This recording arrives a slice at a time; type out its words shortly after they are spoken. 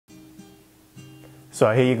So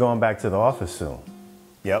I hear you're going back to the office soon.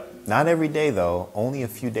 Yep, not every day though, only a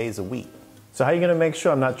few days a week. So how are you going to make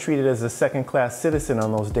sure I'm not treated as a second-class citizen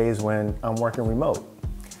on those days when I'm working remote?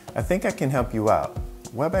 I think I can help you out.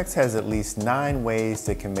 Webex has at least 9 ways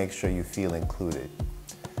that can make sure you feel included,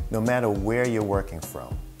 no matter where you're working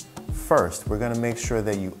from. First, we're going to make sure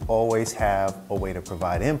that you always have a way to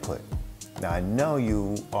provide input. Now, I know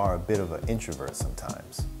you are a bit of an introvert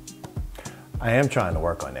sometimes. I am trying to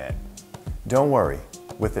work on that. Don't worry.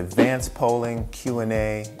 With advanced polling,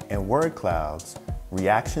 Q&A, and word clouds,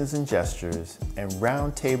 reactions and gestures, and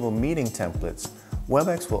roundtable meeting templates,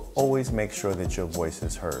 Webex will always make sure that your voice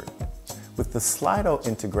is heard. With the Slido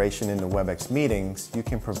integration into Webex meetings, you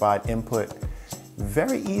can provide input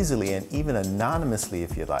very easily and even anonymously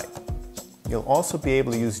if you like. You'll also be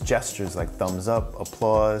able to use gestures like thumbs up,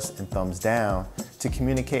 applause, and thumbs down to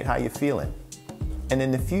communicate how you're feeling. And in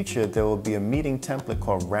the future, there will be a meeting template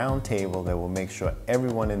called Roundtable that will make sure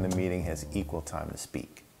everyone in the meeting has equal time to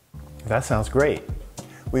speak. That sounds great.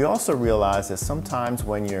 We also realize that sometimes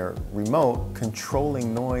when you're remote,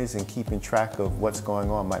 controlling noise and keeping track of what's going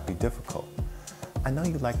on might be difficult. I know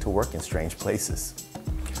you like to work in strange places.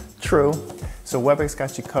 True. So Webex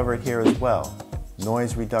got you covered here as well.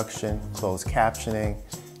 Noise reduction, closed captioning,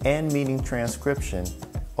 and meeting transcription,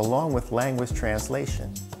 along with language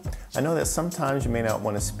translation. I know that sometimes you may not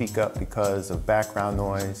want to speak up because of background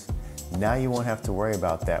noise. Now you won't have to worry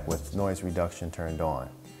about that with noise reduction turned on.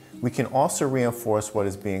 We can also reinforce what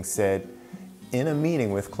is being said in a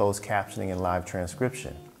meeting with closed captioning and live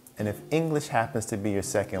transcription. And if English happens to be your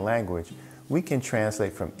second language, we can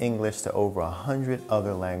translate from English to over 100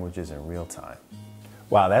 other languages in real time.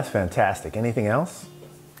 Wow, that's fantastic. Anything else?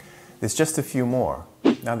 There's just a few more.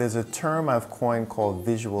 Now there's a term I've coined called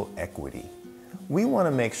visual equity. We want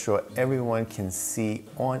to make sure everyone can see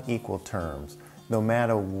on equal terms, no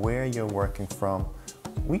matter where you're working from.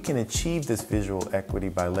 We can achieve this visual equity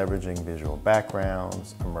by leveraging visual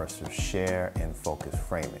backgrounds, immersive share, and focus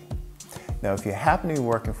framing. Now, if you happen to be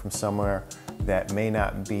working from somewhere that may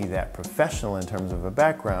not be that professional in terms of a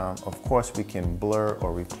background, of course we can blur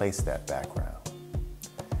or replace that background.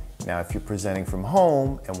 Now, if you're presenting from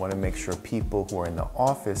home and want to make sure people who are in the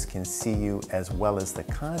office can see you as well as the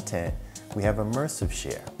content, we have immersive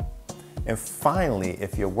share. And finally,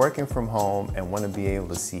 if you're working from home and want to be able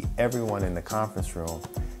to see everyone in the conference room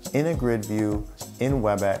in a grid view in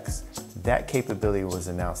Webex, that capability was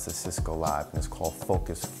announced at Cisco Live and it's called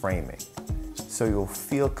Focus Framing. So you'll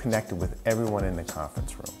feel connected with everyone in the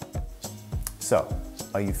conference room. So,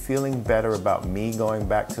 are you feeling better about me going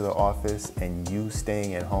back to the office and you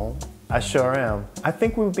staying at home? I sure am. I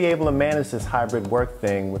think we'll be able to manage this hybrid work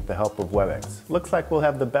thing with the help of Webex. Looks like we'll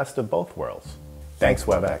have the best of both worlds. Thanks,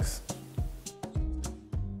 Webex.